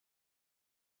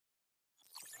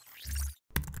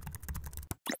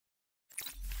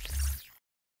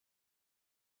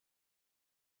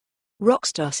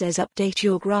Rockstar says update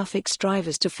your graphics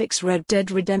drivers to fix Red Dead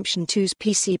Redemption 2's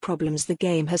PC problems. The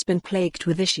game has been plagued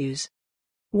with issues.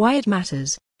 Why it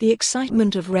matters: the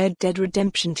excitement of Red Dead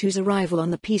Redemption 2's arrival on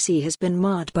the PC has been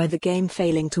marred by the game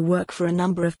failing to work for a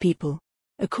number of people.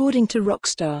 According to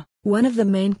Rockstar, one of the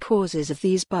main causes of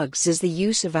these bugs is the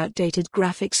use of outdated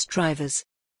graphics drivers.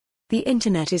 The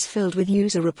internet is filled with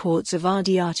user reports of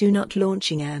RDR2 not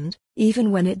launching and,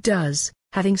 even when it does,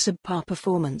 having subpar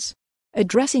performance.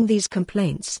 Addressing these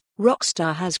complaints,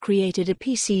 Rockstar has created a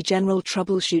PC General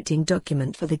Troubleshooting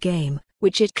document for the game,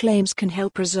 which it claims can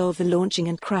help resolve the launching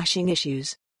and crashing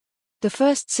issues. The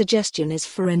first suggestion is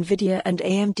for Nvidia and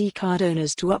AMD card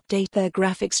owners to update their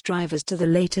graphics drivers to the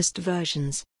latest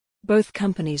versions. Both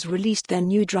companies released their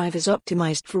new drivers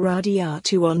optimized for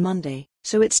RDR2 on Monday,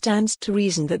 so it stands to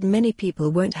reason that many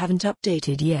people haven't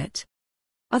updated yet.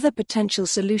 Other potential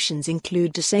solutions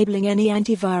include disabling any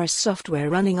antivirus software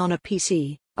running on a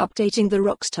PC, updating the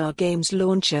Rockstar Games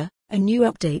launcher, a new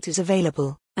update is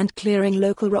available, and clearing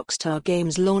local Rockstar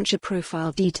Games launcher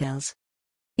profile details.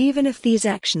 Even if these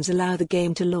actions allow the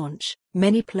game to launch,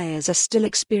 many players are still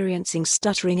experiencing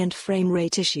stuttering and frame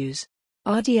rate issues.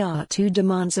 RDR2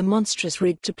 demands a monstrous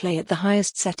rig to play at the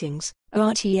highest settings. A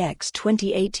RTX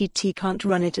 2080 Ti can't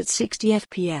run it at 60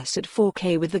 FPS at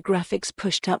 4K with the graphics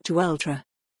pushed up to Ultra.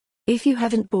 If you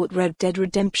haven't bought Red Dead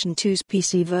Redemption 2's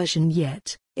PC version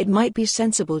yet, it might be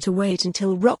sensible to wait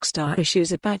until Rockstar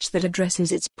issues a patch that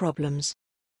addresses its problems.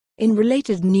 In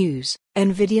related news,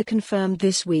 Nvidia confirmed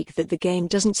this week that the game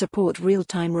doesn't support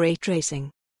real-time ray tracing.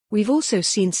 We've also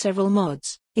seen several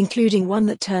mods, including one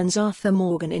that turns Arthur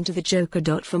Morgan into the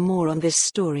Joker. For more on this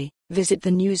story, visit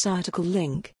the news article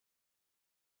link.